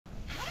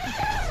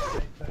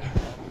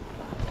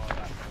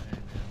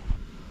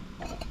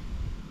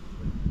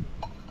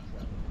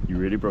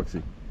ready,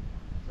 Brooksy?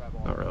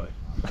 Not really.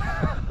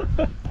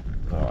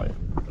 Alright,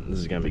 this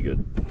is going to be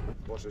good.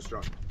 Watch this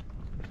truck.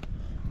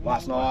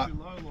 Last night,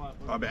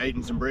 I've been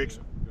eating some bricks.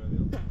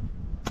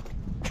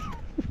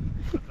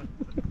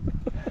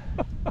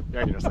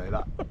 Yeah, you can see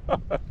that.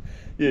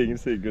 Yeah, you can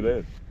see a good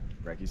head.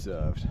 Brekkie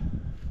served.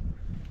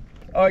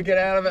 Oh, get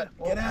out of it!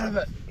 Get out of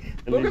it!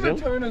 Look at the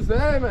tunas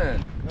there,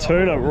 man.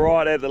 Tuna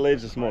right at the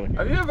ledge this morning.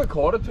 Have you ever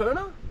caught a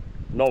tuna?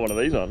 Not one of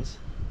these ones.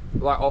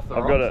 Like off the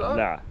I've rocks? got it.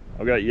 Nah,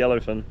 I've got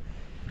yellowfin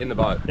In the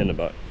boat. in the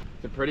boat.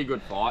 It's a pretty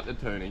good fight, the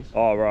tunies.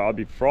 Oh right, I'd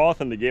be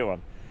frothing to get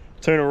one.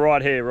 Tuna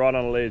right here, right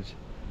on the ledge.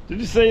 Did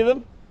you see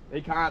them? He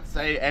can't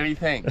see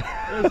anything.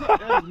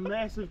 There's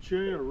massive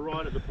tuna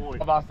right at the point.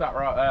 I'll bust that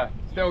right there.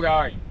 Still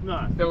going.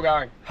 No. Still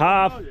going.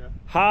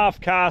 Half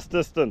cast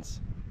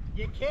distance.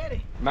 You're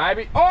kidding.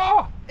 Maybe.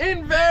 Oh!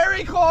 In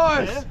very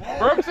close! Yeah.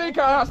 Brooksy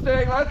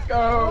casting, let's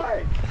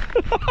go!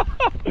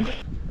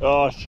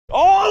 Oh shit.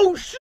 Oh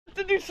shit!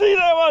 Did you see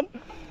that one?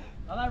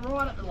 Are they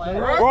right at the land?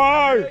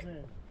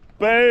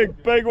 Bro!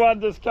 Big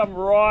one just come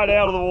right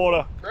out of the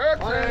water.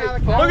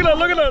 Brooksy! Look at it,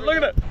 look at it, look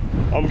at it!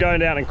 I'm going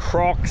down in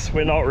Crocs.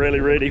 We're not really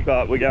ready,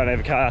 but we're going to have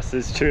a cast.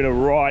 There's tuna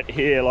right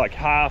here, like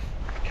half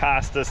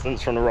cast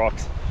distance from the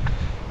rocks.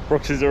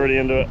 Brooks is already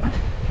into it.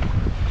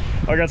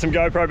 I got some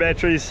GoPro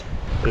batteries.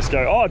 Let's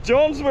go. Oh,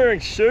 John's wearing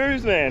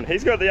shoes, man.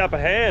 He's got the upper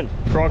hand.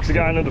 Crocs are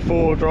going into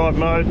 4-wheel drive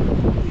mode.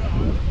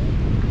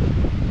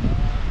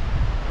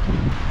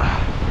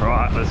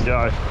 Right, let's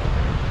go.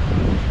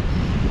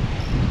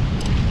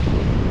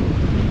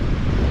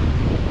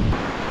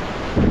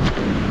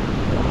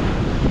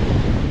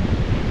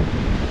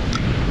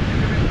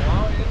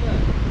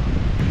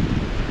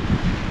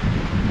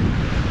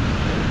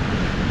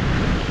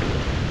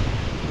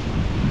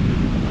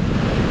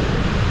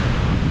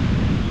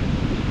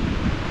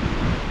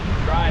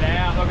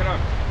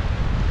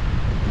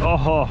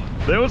 Oh,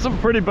 there were some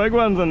pretty big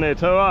ones in there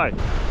too, eh?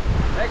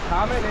 They're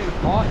coming in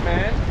hot,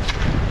 man.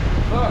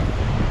 Look.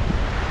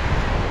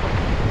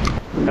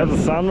 How's the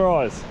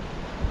sunrise?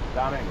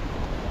 Stunning.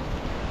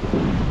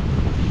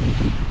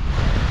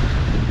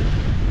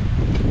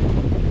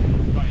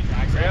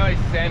 Really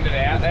send it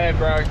out there,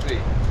 Brooksy.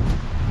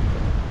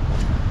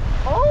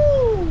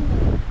 Oh!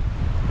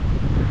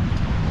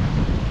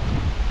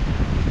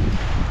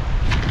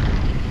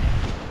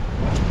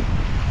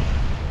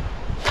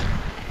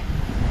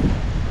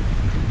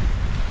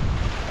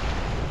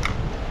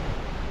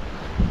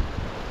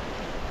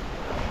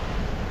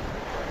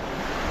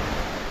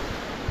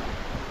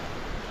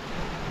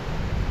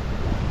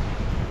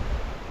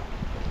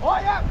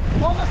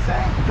 On the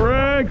sink!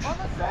 Briggs! On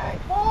the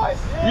sink, boys!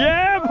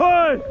 Yeah,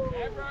 boy!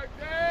 Yeah,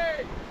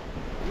 Brooksy!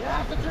 You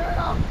have to turn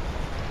up!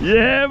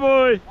 Yeah,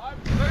 boy!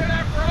 Look at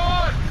that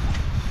rod!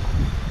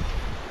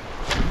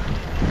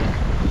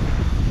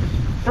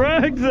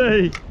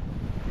 Briggsy!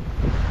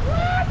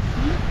 What?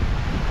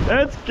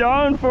 It's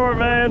going for it,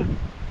 man!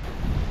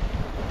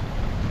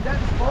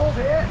 That's balls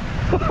here.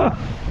 Looks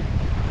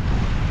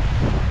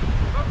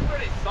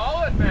pretty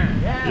solid,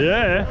 man.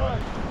 Yeah.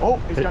 Oh,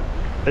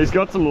 He's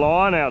got some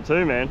line out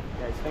too, man.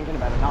 Yeah, he's thinking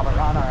about another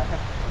run, I reckon.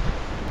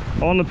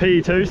 On the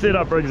PE2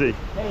 setup, Briggsy.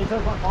 Yeah, he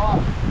took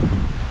 1.5.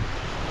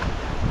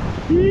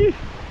 Yeah.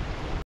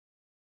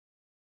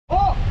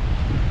 Oh!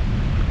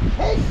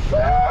 He's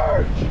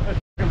huge! It's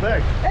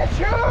big. It's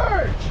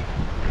huge!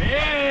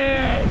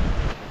 Yeah!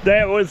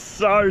 That was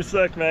so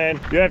sick, man.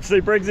 You have to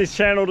see Briggsy's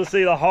channel to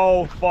see the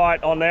whole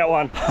fight on that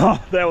one.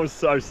 Oh, that was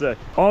so sick.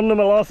 On the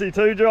Malosi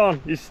too,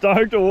 John. You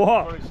stoked or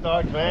what? Pretty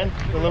stoked, man.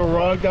 The little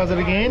rogue does it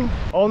again.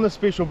 On the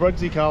special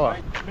Briggsy colour.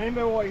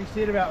 Remember what you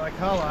said about the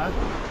colour?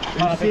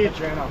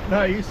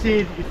 You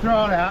said you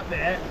throw it out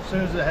there, as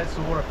soon as it hits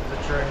the water, if there's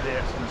a tuna there,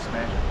 it's going to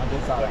smash it. I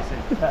did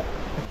say that.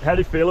 How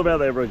do you feel about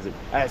that, Briggsy?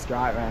 That's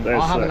great, man.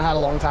 That's I haven't sick. had a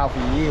longtail for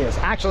years.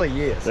 Actually,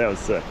 years. That was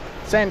sick.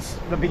 Since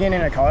the beginning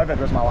of COVID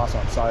was my last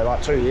one, so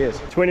like 2 years.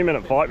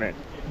 20-minute fight, man.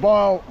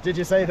 Well, did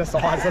you see the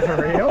size of the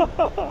reel?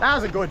 That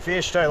was a good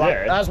fish too. Like,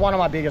 Yeah. that was one of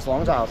my biggest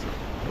longtails.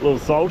 Little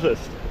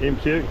saltist,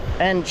 MQ.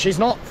 And she's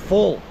not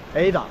full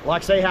either.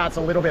 Like, see how it's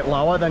a little bit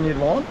lower than you'd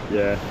want?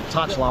 Yeah.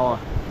 Touch lower.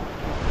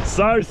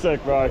 So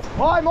sick, bro.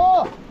 Hi,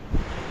 more!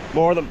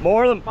 More of them,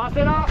 more of them. Bust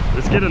it up!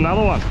 Let's get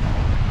another one.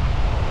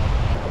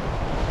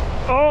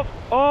 Oh,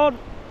 on.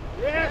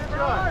 Yes,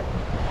 bro!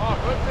 Oh,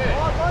 good fish.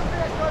 Oh, good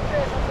fish, good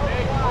fish. That's what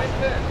Big we want.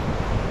 fish.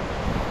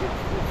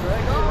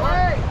 Go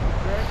away!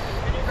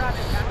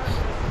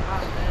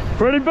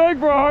 Pretty big,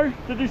 bro.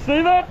 Did you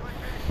see that?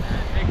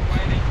 Big 20.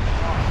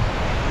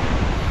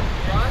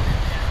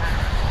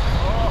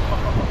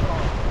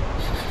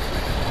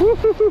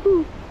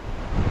 Woo-hoo-hoo-hoo.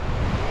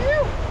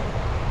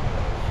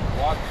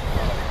 What?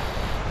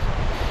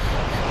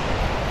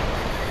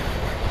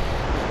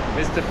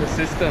 Mr.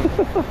 Persistent.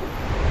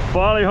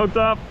 Finally hooked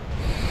up.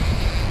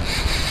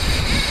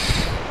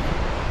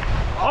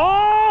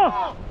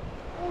 Oh!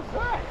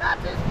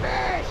 That's his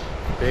fish!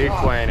 Big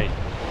 20.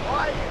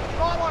 Why, you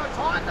might want to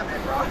tighten a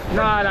bit, bro.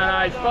 No,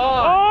 he's fine.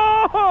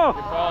 Oh!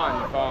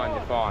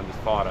 You're fine. Just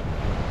fight it.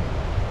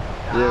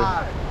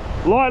 Yeah.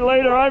 Light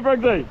leader, eh,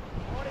 Briggsy?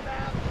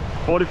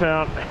 40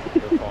 pound.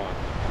 You're fine.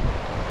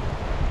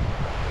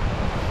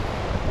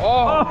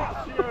 Oh!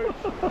 That's huge.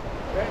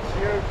 That's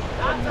huge.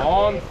 A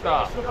monster.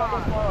 That's the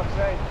biggest one I've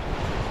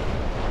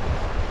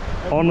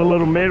seen. On the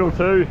little metal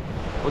too.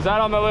 Was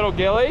that on the little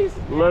gillies?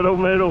 Little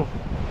metal.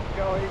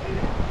 Go easy.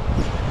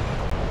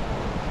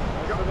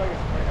 That's the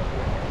biggest one I've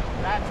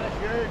seen. That's a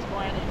huge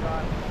 20,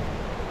 son.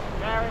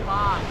 Very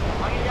large.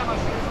 I'm gonna get my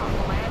shoes on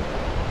the land.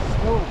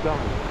 Still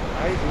going.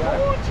 Crazy, eh?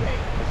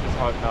 Let's just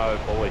hope no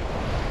bully.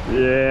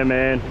 Yeah,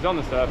 man. He's on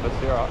the surface,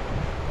 you're right.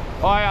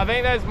 Oh yeah, I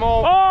think there's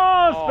more.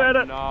 Oh, sped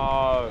it.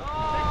 No.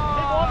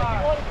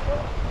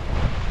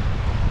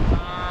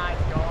 Nice,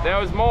 go. There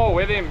was more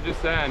with him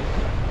just then.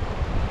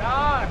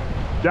 No.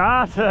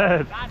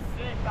 Darted. That's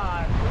sick,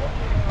 though.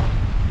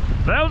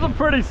 That was a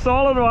pretty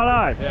solid one,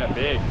 eh? Yeah,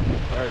 big.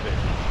 Very big.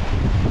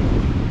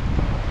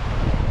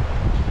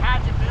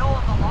 How'd you feel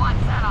with the light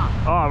setup?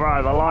 Oh,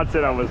 right, the light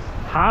setup was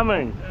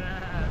humming.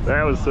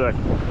 That was sick.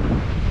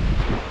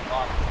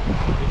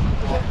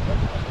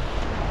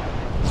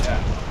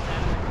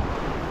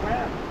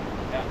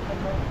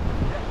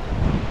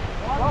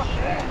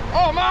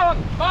 Oh, Marlin!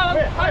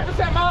 Marlin!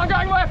 100% Marlin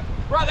going left!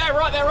 Right there,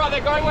 right there, right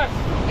there, going left.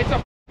 It's a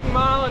f***ing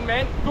Marlin,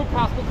 man. Good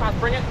pass, good pass.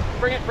 Bring it,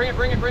 bring it, bring it,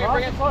 bring it, bring it,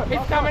 bring it.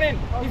 He's coming in.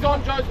 He's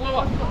on Joe's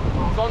lure.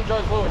 He's on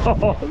Joe's lure.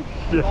 Oh,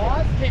 shit.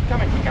 Keep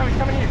coming, he's coming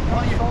here.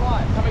 Coming to you.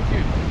 Coming to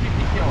you.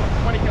 50 kilos,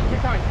 20 kilos.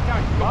 Keep coming, keep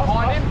coming. You're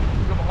behind him.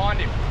 You're behind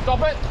him.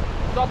 Stop it.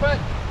 Stop it.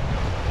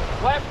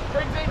 Left,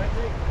 Briggsy.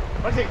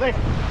 Briggsy, left.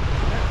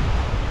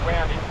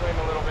 Wound into him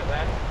a little bit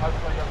then.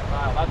 Hopefully he got the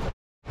nail. That's a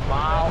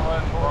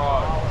Marlin,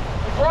 bro.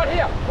 He's right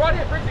here,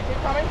 Briggsy,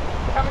 keep coming.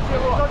 Coming to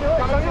your lure.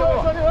 Coming to your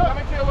lure.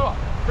 Coming to your lure.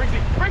 Briggsy,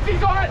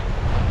 Briggsy's on it!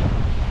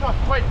 No,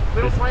 wait,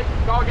 little tweak,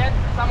 go again.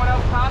 Someone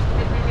else pass,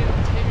 keep him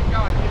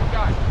going, keep him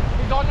going.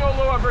 He's on your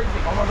lure, Briggsy.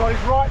 Oh my god,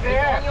 he's right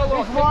there. He's on your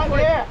lure. He's right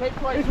there. Keep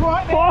tweaking. He's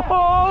right there.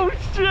 Oh,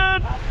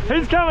 shit.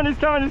 He's coming, he's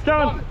coming, he's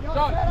coming.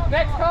 John,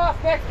 next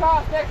cast, next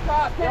cast, next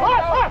cast. Keep him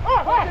going,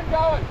 keep him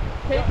going.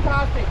 Keep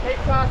casting, keep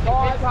casting,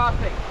 keep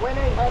casting.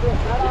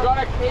 You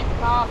gotta keep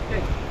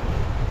casting.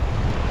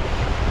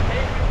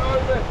 Keep it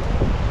moving.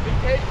 We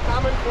keep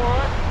coming for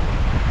it.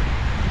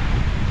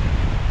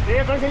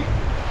 There, Briggsy.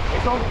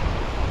 It's on.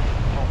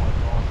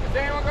 Has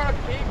anyone got a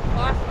big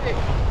plastic?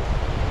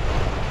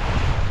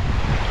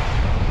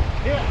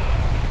 Yeah.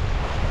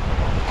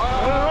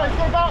 Oh, He's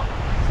going back.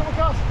 Someone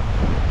cast.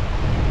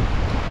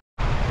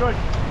 Good.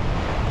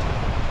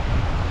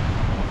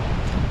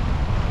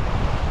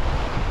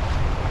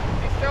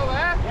 is he still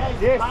there? Yeah,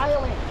 he's Yes.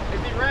 smiling.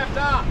 Is he wrapped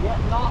up? Yeah,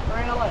 not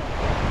really. Alright.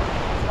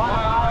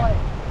 Smiling.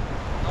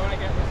 I want to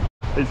get this.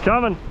 He's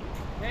coming.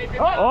 Keep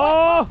him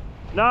Oh,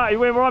 no, he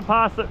went right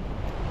past it.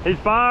 He's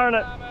firing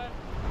it.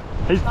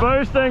 He's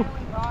boosting. Is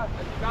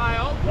he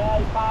nailed? Yeah,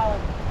 he's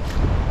smiling.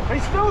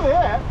 He's still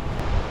there.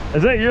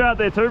 Is that you out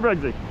there too,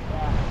 Briggsy?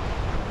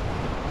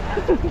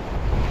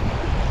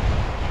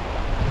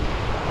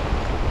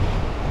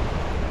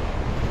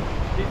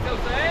 He's still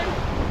saying?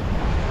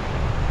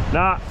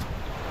 Nah.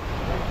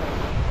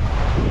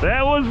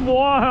 That was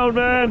wild,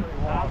 man.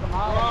 How's the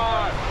Marlin?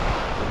 Right.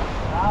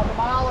 How's the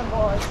Marlin,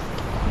 boys?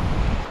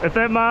 If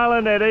that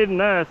Marlin had eaten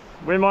this,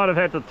 we might have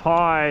had to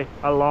tie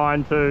a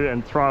line to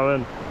and throw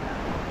in.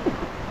 Which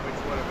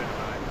would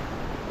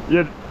have been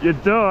nice.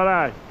 You'd do it,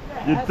 eh?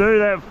 You'd do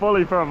that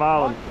fully for a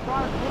Marlin.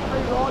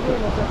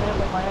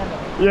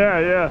 Yeah,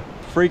 yeah.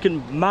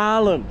 Freaking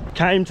Marlin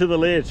came to the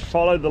ledge,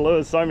 followed the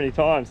lures so many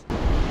times.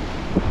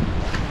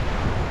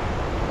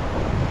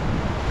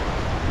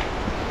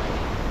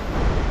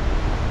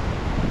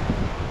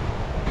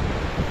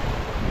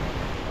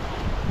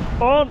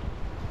 On.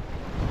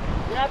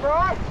 Yeah,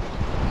 bro.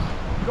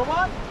 Come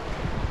on.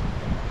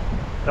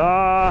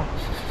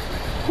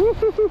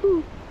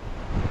 Woo-hoo-hoo-hoo.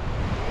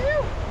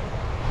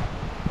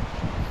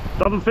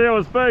 Doesn't feel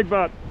as big,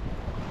 but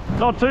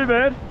not too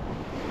bad.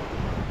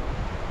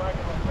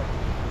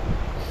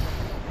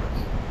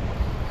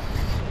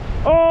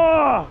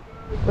 Oh!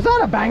 Was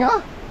that a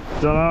banger?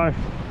 Don't know.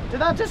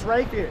 Did that just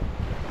rape you? That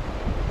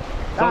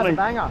was Something. a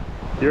banger.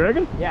 You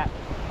reckon? Yeah.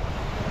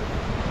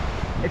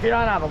 If you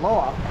don't have a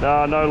lure,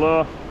 No, no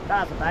lure.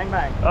 that's a bang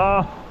bang.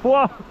 Oh,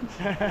 what?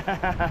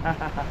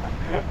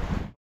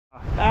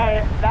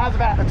 Hey, that was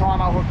about the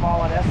time I hooked my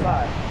one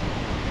though.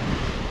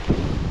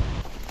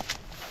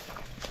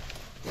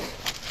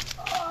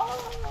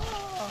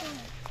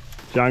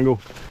 Jungle.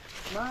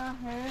 My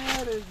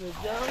head is a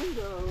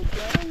jungle,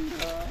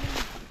 jungle.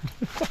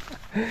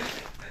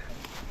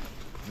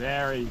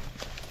 Very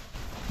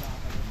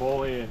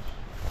bullish.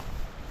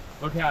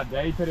 Look how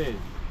deep it is.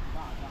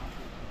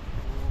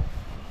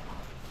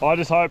 I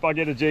just hope I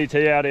get a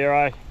GT out here,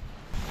 eh?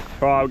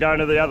 Right, we're going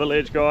to the other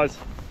ledge, guys.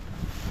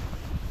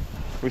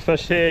 We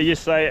fished here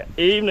yesterday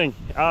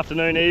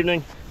afternoon,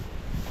 evening.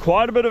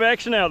 Quite a bit of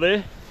action out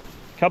there.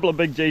 A couple of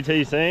big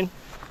GTs seen.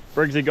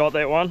 Briggsy got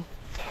that one.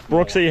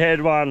 Brooksy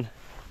had one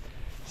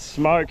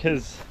smoke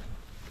his,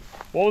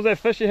 what was that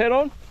fish you had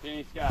on?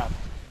 Finny scarf.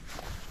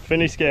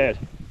 Finny scared.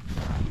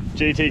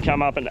 GT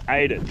come up and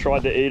ate it,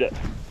 tried to eat it.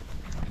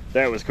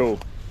 That was cool.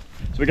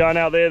 So we're going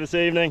out there this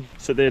evening,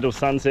 sit there till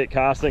sunset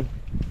casting.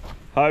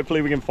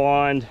 Hopefully we can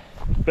find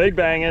big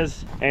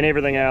bangers and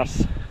everything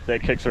else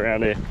that kicks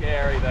around here.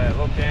 Scary there,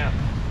 look down.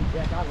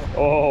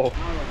 Oh.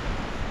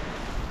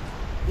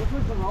 This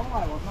was the wrong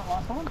way, wasn't it,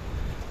 last time?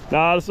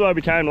 Nah, this is what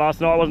we came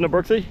last night, wasn't it,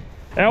 Brooksy?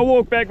 Our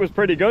walk back was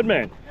pretty good,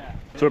 man. Yeah.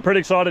 So we're pretty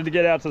excited to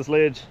get out to this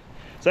ledge.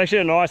 It's actually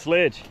a nice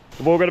ledge.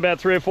 We've all got about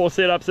 3 or 4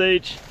 setups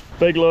each.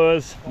 Big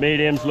lures,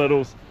 mediums,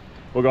 littles.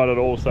 We've got it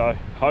all, so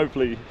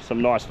hopefully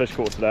some nice fish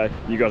caught today.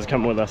 You guys are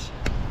coming with us.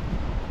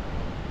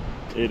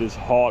 It is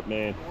hot,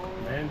 man.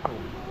 Mental.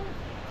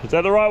 Is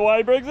that the right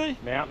way, Briggsy?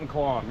 Mountain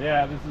climb.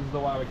 Yeah, this is the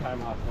way we came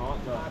last night.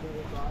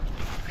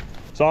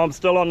 So I'm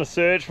still on the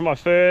search for my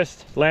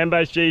first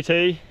land-based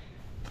GT.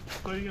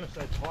 What are you going to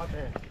say, tight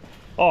man?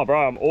 Oh,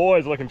 bro, I'm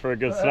always looking for a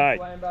good snake.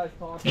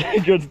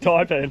 Good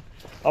taipan.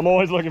 I'm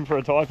always looking for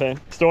a taipan.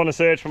 Still on the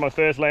search for my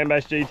first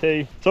land-based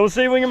GT. So we'll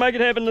see if we can make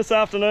it happen this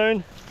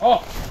afternoon.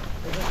 Oh!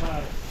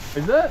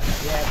 Is it?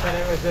 Yeah, but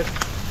it was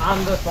just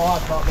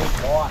undersized, not big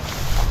white.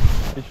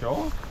 You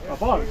sure? I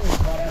thought it.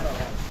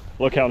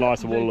 Look how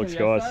nice the water looks,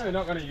 guys. We're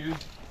not going to use.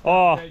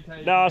 Oh, GT, no,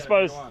 I get a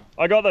suppose big one.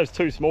 I got those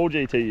 2 small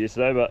GT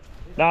yesterday, but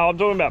no, I'm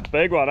talking about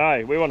big one,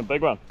 eh? We want a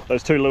big one.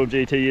 Those 2 little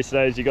GT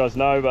yesterday, as you guys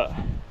know, but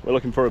we're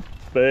looking for a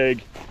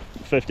big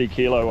 50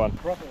 kilo one.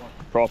 Proper one.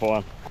 Proper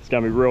one. It's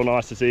going to be real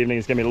nice this evening.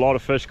 It's going to be a lot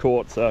of fish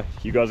caught, so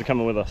you guys are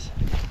coming with us.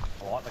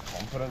 I like the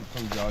confidence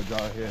from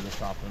Jojo here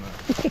this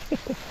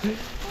afternoon.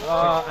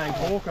 And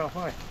cork up,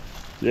 eh?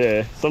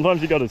 Yeah,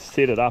 sometimes you got to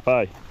set it up,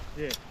 eh?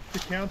 Yeah, to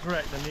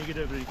counteract the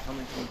negativity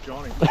coming from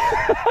Johnny.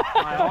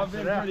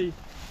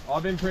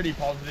 I've been pretty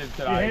positive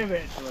You today. have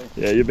actually.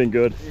 Yeah, you've been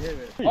good. You have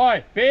it.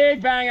 Oi,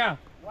 big banger,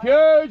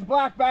 huge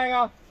black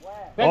banger.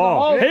 There's a Oh,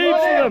 whole heaps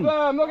flood of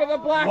them. Look at the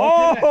black.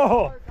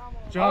 Oh,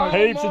 John,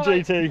 heaps of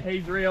GT.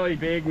 He's really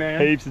big,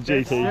 man. Heaps of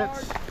GT.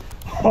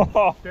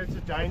 that's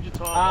a danger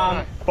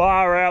time.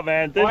 Far out,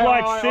 man. There's Oi,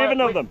 like oi, oi,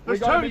 7 of we- them. we There's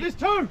gotta 2, be- there's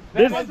 2.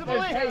 There's-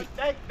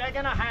 They're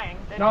gonna hang.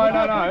 No,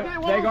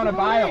 they're gonna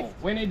bail.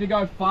 We need to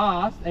go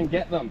fast and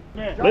get them.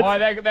 Yeah. Oh,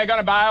 they're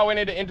gonna bail. We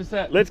need to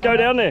intercept. Let's go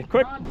down there,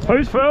 quick.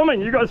 Who's filming?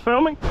 You guys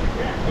filming?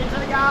 Into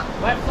the gap.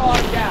 Left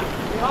side gap.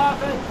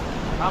 Behind us.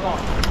 Come on.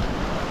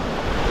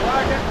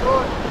 Work it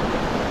good.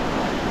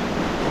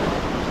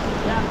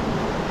 Yeah.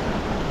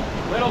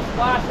 Little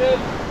splashes.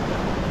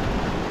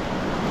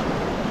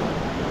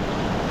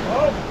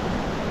 Oh.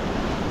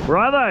 Where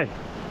are they?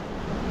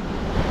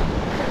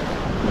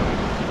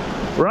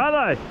 Where are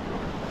they?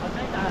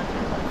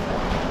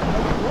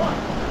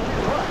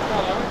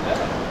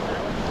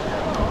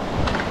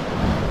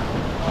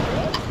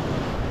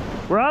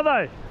 Where are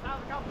they?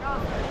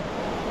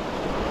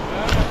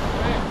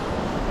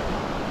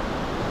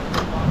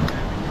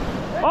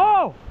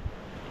 Oh!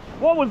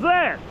 What was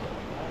that?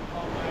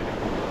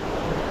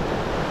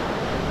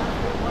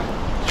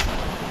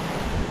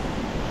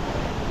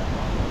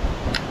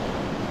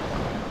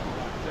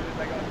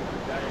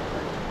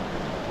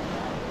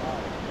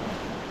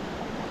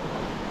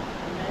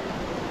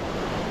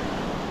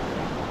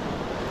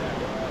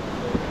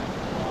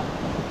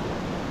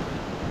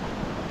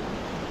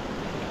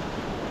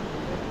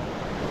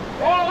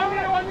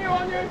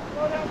 On you.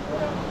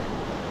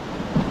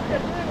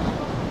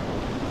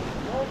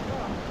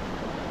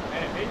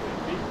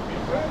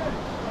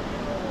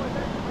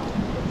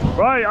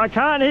 Right, I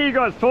can't hear you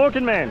guys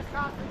talking, man.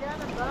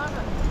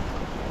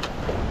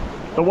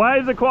 The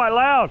waves are quite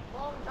loud.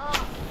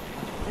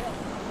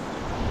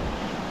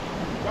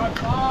 Go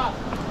fast,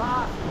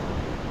 fast.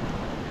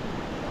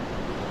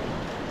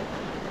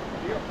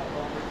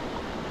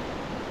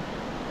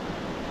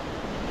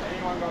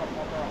 Anyone got a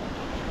popper on?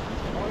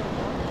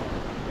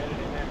 Get it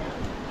in there, man.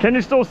 Can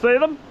you still see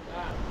them?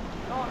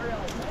 Not really.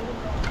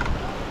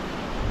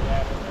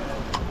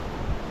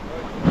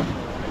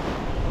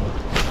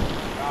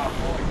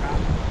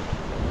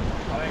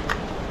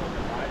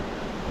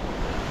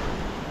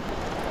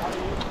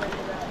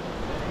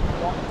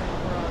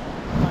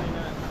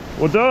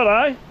 We'll do it,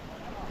 eh?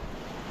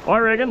 I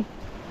reckon.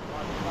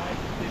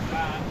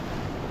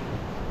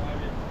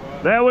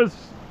 That was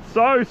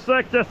so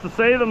sick just to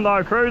see them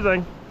though,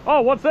 cruising.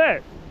 Oh, what's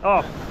that?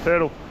 Oh,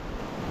 turtle.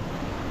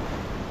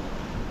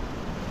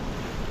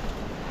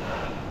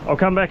 I'll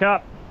come back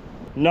up.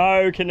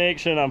 No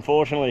connection,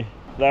 unfortunately.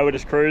 They were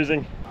just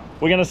cruising.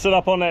 We're gonna sit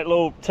up on that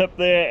little tip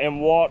there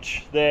and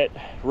watch that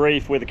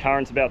reef where the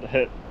current's about to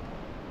hit,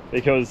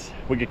 because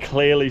we could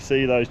clearly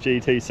see those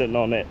GTs sitting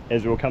on that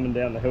as we were coming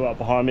down the hill up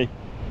behind me.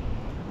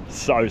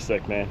 So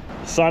sick, man.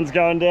 Sun's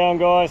going down,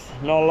 guys.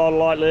 Not a lot of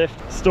light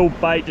left. Still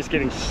bait just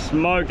getting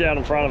smoked out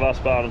in front of us,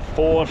 but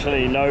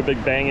unfortunately no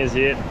big bangers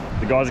yet.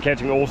 The guys are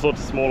catching all sorts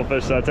of smaller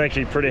fish, so it's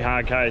actually a pretty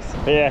hard case.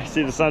 But yeah,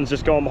 see the sun's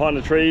just gone behind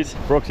the trees.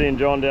 Brooksy and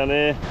John down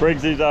there.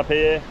 Briggsy's up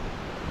here.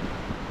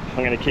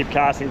 I'm gonna keep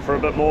casting for a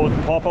bit more with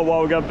the popper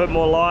while we got a bit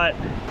more light.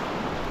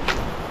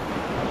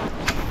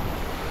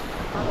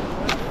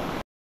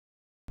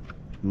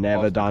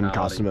 Never done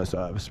customer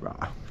service, bro.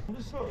 I'm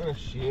just not gonna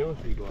share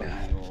with you guys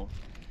anymore.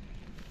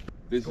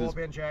 This is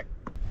Check.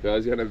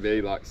 guys gonna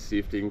be like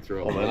sifting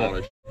through a lot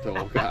of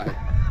talk, eh?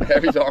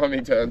 Every time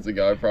he turns the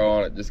GoPro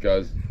on, it just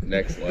goes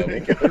next level.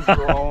 It's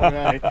wrong,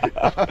 eh?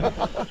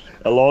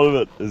 A lot of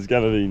it is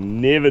going to be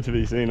never to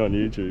be seen on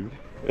YouTube.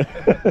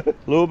 A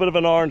little bit of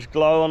an orange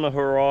glow on the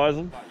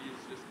horizon.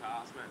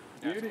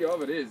 The beauty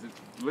of it is, it's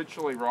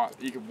literally right.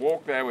 You could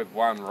walk there with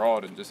one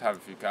rod and just have a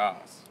few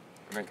casts,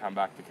 and then come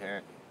back to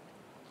camp.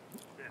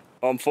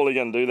 I'm fully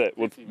going to do that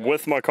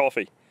with my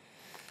coffee.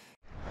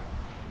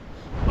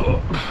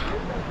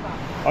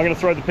 I'm going to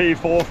throw the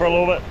PE4 for a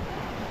little bit.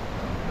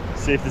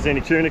 See if there's any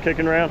tuna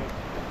kicking around.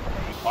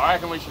 I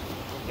reckon we should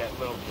get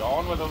little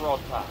John with a rod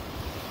pack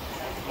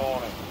this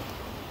morning.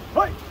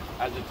 Hey!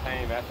 As a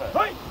team effort.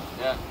 Hey!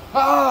 Yeah.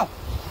 Ah!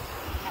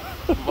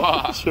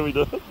 Wow. Should we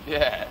do it?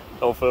 Yeah.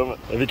 I'll film it.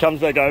 If he comes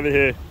back over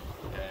here,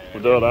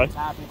 we'll do it, eh?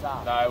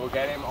 No, we'll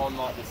get him on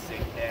like the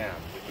sink down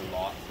with the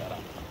light set up.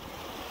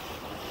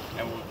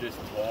 And we'll just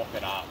walk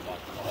it up like,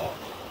 oh.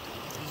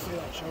 Did you see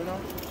that Tuna?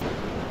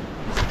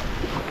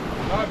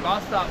 No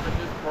bust up, but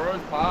just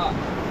cruise past.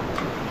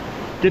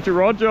 Get your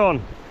rod,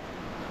 John.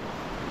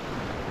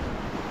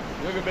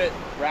 You look a bit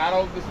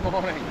rattled this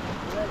morning.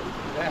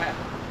 Yeah.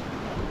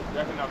 You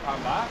reckon they'll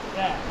come back?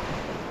 Yeah.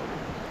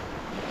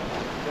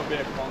 There'll be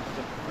a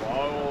constant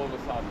flow all of a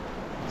sudden.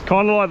 It's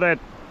kind of like that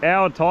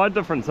hour tide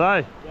difference,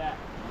 eh? Yeah.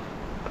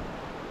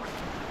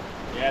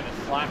 Yeah,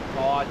 the slack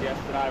tide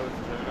yesterday was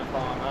tuna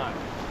time, eh?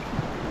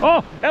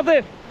 Oh, out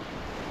there.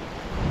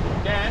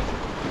 Again?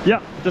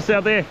 Yeah, just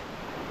out there.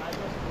 I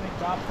just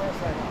picked up for a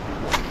second.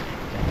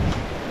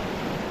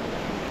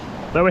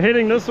 They were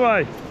heading this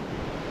way.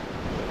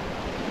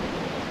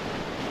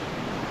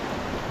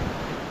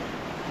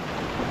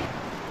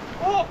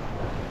 Oh!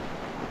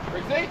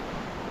 Rixie?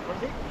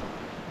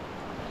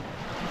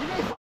 Did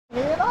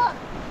you hear that?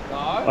 No.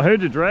 I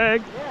heard you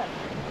drag. Yeah.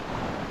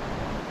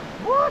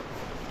 What?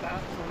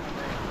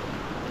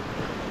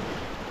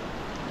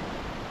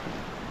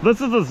 This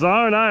is the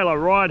zone, eh? Like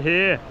right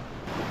here.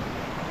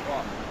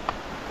 What?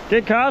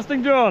 Get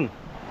casting, John.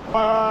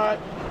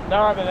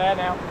 They're over there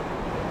now.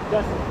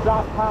 Just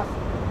past.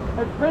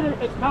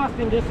 It's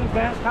casting distance,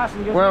 man. It's casting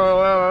distance.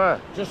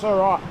 Where? Just all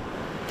right.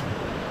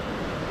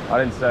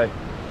 I didn't see.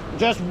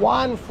 Just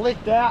one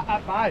flicked out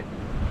at bait.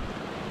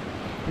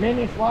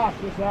 Mini flash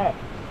just there.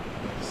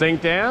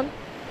 Sink down?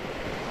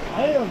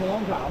 I think it was a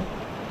long time.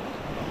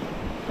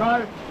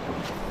 Go.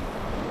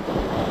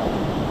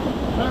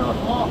 There was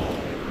more.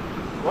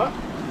 What?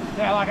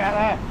 Yeah, like out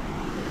there.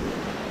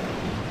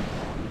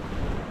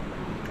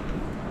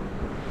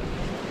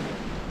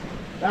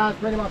 That's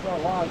pretty much what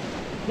it was.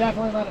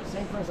 Definitely let it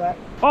sink for a sec.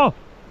 Oh,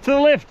 to the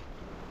left.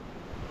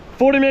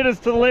 40 meters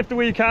to the left of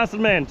where you casted,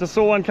 man. Just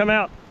saw one come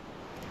out.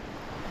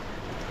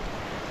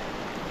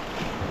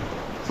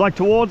 It's like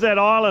towards that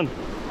island.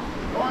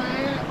 Oh,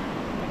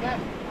 yeah.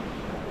 Again.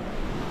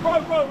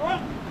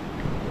 Run.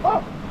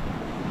 Oh!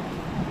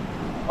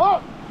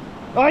 Oh!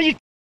 Oh, you...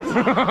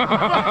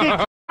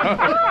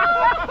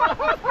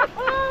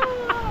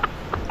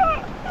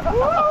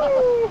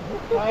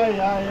 Hey.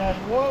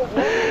 Whoa.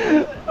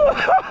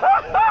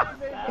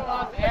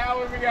 Last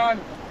hour we've been going,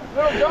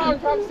 little John,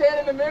 come stand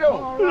in the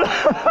middle.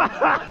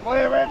 We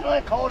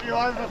originally called you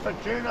over for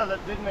tuna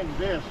that didn't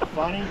exist.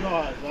 Funny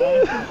guys,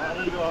 eh?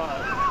 Funny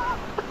guys.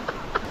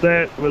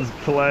 That was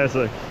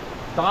classic.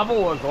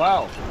 Double as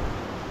well.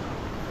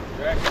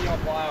 You reckon you'll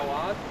player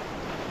one?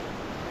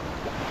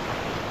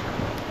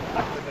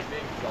 With a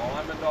big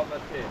diamond on the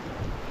tip.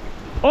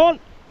 On!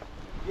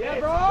 Yeah,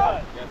 bro!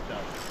 Yes, Joe.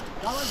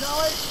 Come on,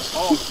 Joey!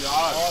 Oh, Joe.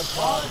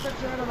 Oh, it's a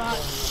tuna,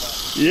 mate.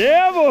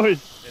 Yeah, boys!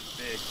 It's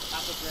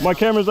big. My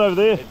camera's over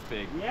there. It's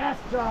big. Yes,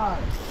 Joe!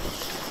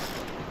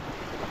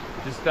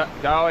 Just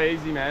go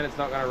easy, man. It's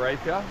not going to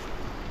reef you.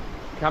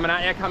 Coming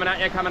at you.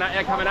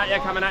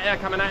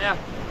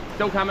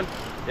 Still coming.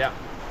 Yeah.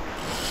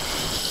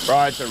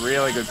 Bro, it's a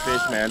really good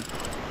fish, man.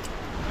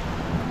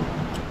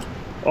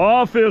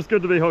 Oh, feels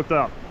good to be hooked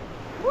up.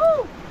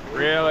 Woo!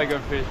 Really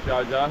good fish,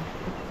 Jojo.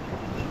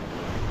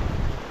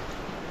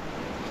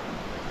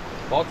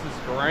 Lots of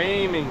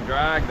screaming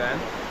drag then.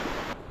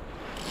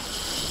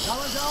 Come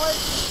on, Joey!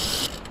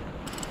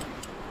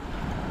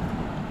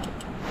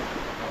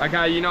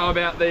 Okay, you know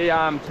about the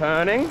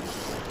turning?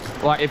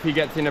 Like if he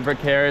gets in a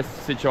precarious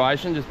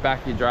situation, just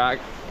back your drag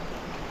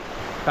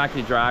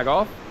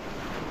off.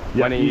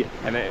 Yeah, when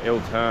and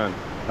it'll turn.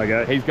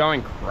 Okay. He's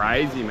going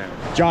crazy, man.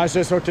 Joe's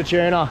just hooked a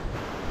tuna.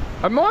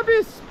 It might be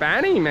a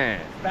spanny,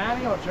 man.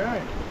 Spanning or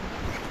tune?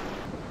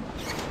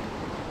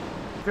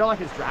 I feel like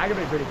his drag will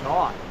be pretty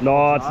tight.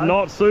 No, it's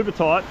not super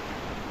tight.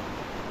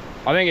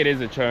 I think it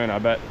is a tuna,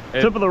 but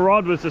Tip of the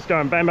rod was just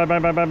going bang, bang,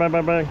 bang, bang, bang, bang,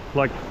 bang, bang.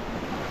 Like,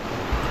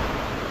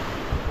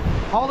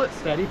 Hold it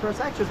steady for a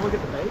sec, just look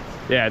at the beats.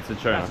 yeah, it's a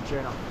tuna. That's a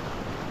tuna.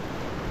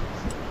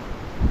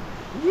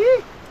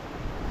 Yeah.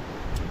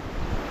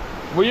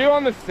 Were you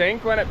on the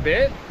sink when it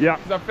bit? yeah,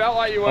 Because I felt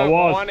like you weren't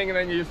was. winding and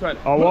then you just went.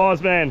 I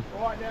was, man.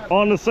 Right now,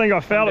 On the thing,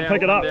 I felt it down,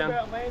 pick it up. come down.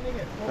 about landing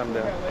it. Come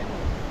down.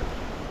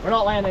 We're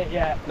not landing it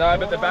yet. No,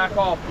 but the back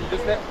off.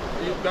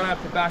 You're gonna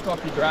have to back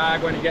off your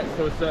drag when he gets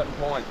to a certain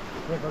point.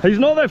 He's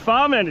not that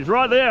far, man. He's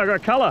right there. I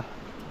got colour.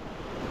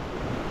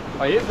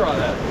 Oh, he is right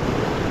there.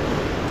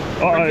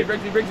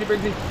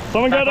 Briggsy.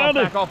 Someone go down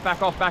there.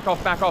 Back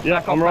off.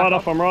 Yeah, I'm right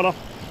off.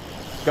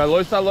 Go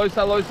looser.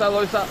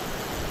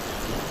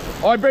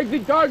 Oi,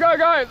 Briggsy, go.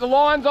 The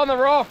line's on the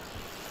rock.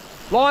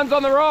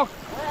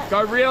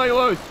 Go really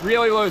loose.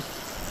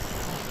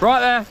 Right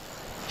there.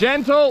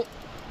 Gentle.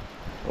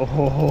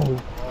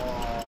 Oh,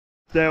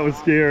 that was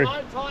scary.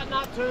 Don't tighten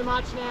up too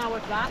much now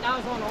with that. That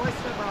was on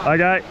oyster, bro.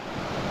 Okay.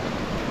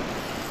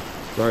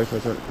 Sorry.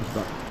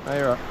 No,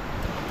 you're right.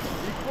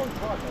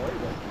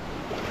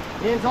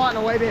 You didn't tighten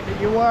a wee bit, but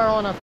you were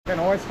on a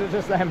fucking oyster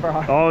just then, bro.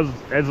 I was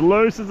as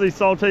loose as these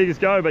Saltigas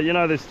go, but you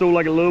know, there's still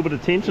like a little bit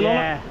of tension on it.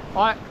 Yeah,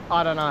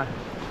 I don't know.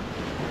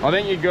 I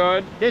think you're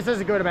good. This is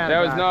a good amount There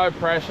of was drag. no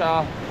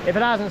pressure. If it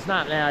doesn't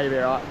snap now, you'll be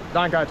right.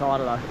 Don't go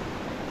tighter though.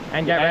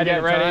 And get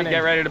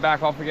ready to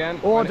back off again.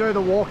 Or do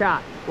the walk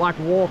out. Like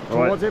walk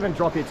towards him and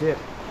drop your tip.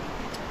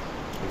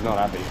 He's not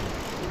happy.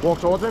 Walk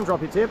towards him,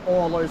 drop your tip,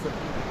 or lose it.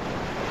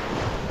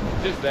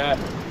 Just there.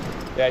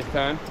 Yeah, he's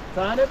turned.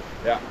 Turned it?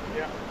 Yeah.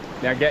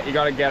 Now you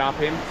gotta get up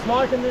him.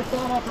 Smoking this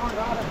time, I'll try and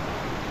grab it.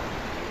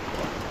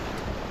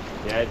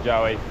 Yeah,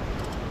 Joey.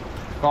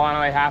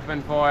 Finally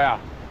happened for you.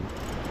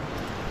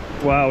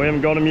 Wow, we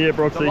haven't got him yet, It's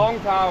a Brooksy. long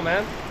tail,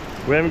 man.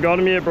 We haven't got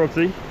him yet,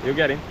 Brooksy. You'll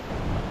get him.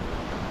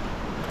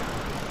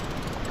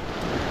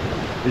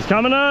 He's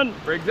coming in.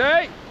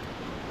 Briggsy!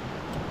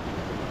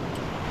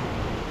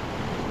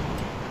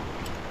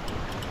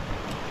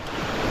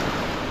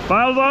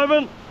 Bail's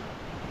open.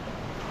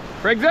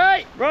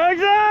 Briggsy!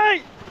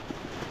 Brooksy!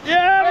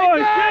 Yeah,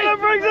 boys! Get him,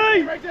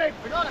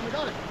 Brooksy! We got it.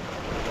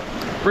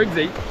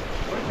 Briggsy!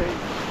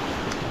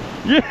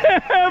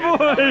 Yeah,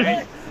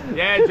 boys!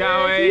 Yeah,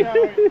 Joey!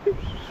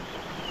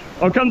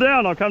 I'll come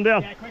down.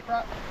 Yeah, quick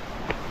right.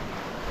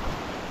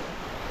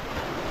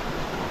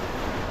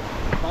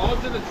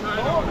 Hold to the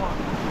train.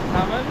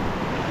 Coming.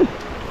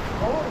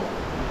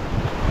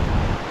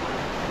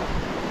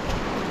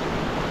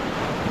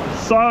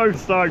 So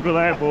stoked for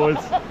that, boys.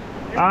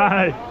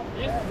 Hey.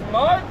 You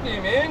smoked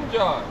him in,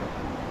 John.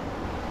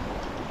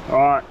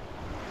 Alright.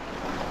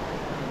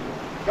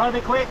 Gotta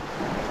be quick.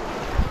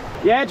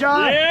 Yeah,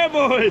 John. Yeah,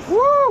 boys!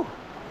 Woo!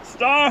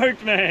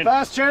 Stoked, man!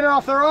 First tuna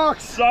off the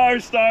rocks. So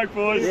stoked,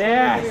 boys!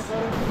 Yes.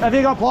 Have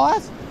you got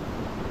pliers?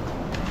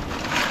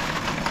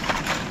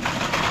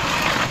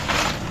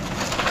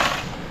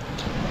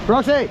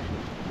 Roxy,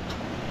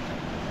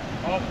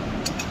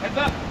 Heads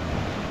up.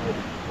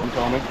 You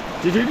told me.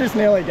 did you just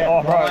nearly get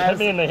Oh, bro, it hit pliers?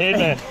 me in the head,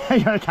 man.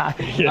 You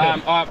okay?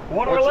 Yeah.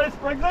 Water release,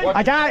 Briggsy?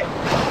 Okay.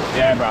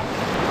 Yeah, bro.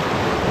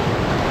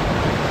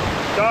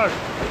 Go!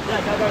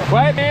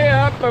 Wake me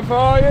up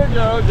before you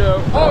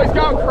Jojo. Oh, he's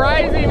going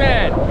crazy,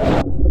 man.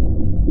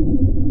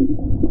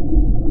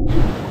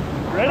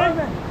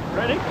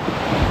 Ready?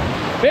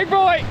 Big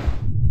boy.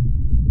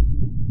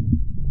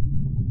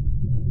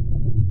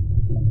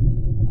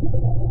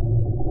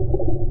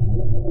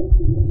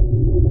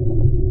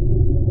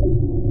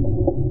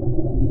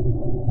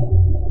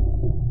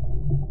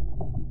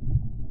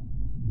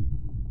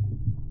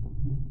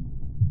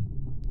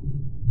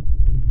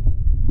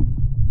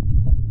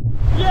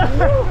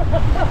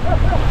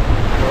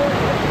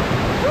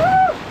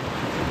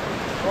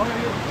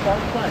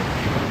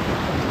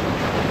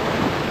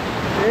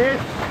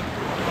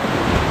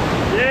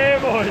 Yeah,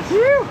 boys!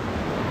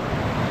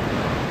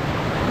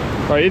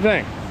 What do you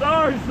think?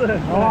 So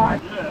sick!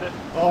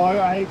 Oh, I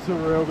got heaps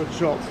of real good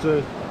shots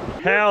too.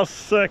 How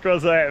sick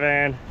was that,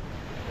 man?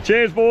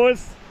 Cheers,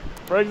 boys!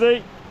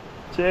 Briggsy,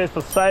 cheers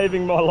for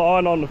saving my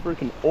line on the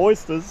freaking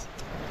oysters.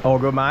 All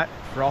good, mate.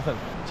 Frothing.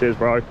 Cheers,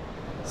 bro.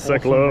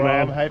 Sick Awesome, lure, bro.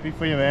 man. I'm happy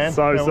for you, man.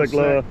 So That was sick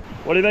lure.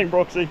 What do you think,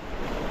 Brooksy?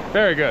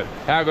 Very good.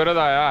 How good are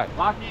they, eh?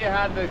 Lucky you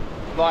had the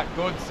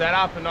good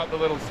setup and not the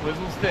little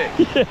swizzle stick.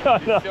 Yeah, I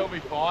know. You'd still be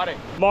fighting.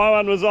 My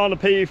one was on a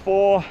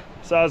PE4,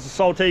 so it's a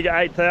Saltiga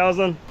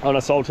 8000 on a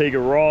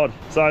Saltiga rod.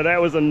 So that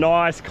was a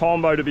nice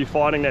combo to be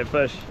fighting that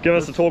fish. Give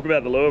us a talk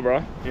about the lure,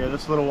 bro. Yeah,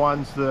 this little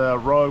one's the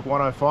Rogue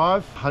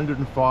 105,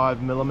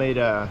 105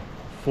 millimeter,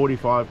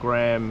 45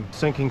 gram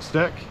sinking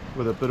stick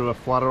with a bit of a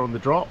flutter on the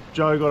drop.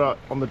 Joe got it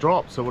on the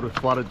drop, so it would have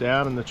fluttered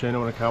down and the tuna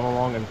would have come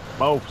along and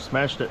boom,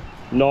 smashed it.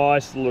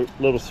 Nice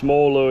little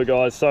small lure,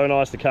 guys. So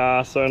nice to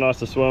cast, so nice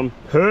to swim.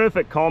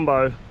 Perfect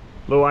combo.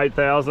 Little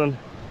 8000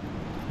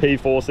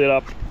 P4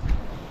 setup.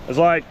 It's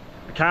like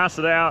cast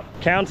it out,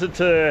 counted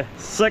to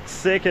 6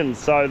 seconds.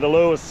 So the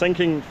lure was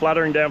sinking,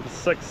 fluttering down for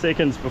 6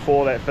 seconds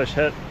before that fish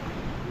hit.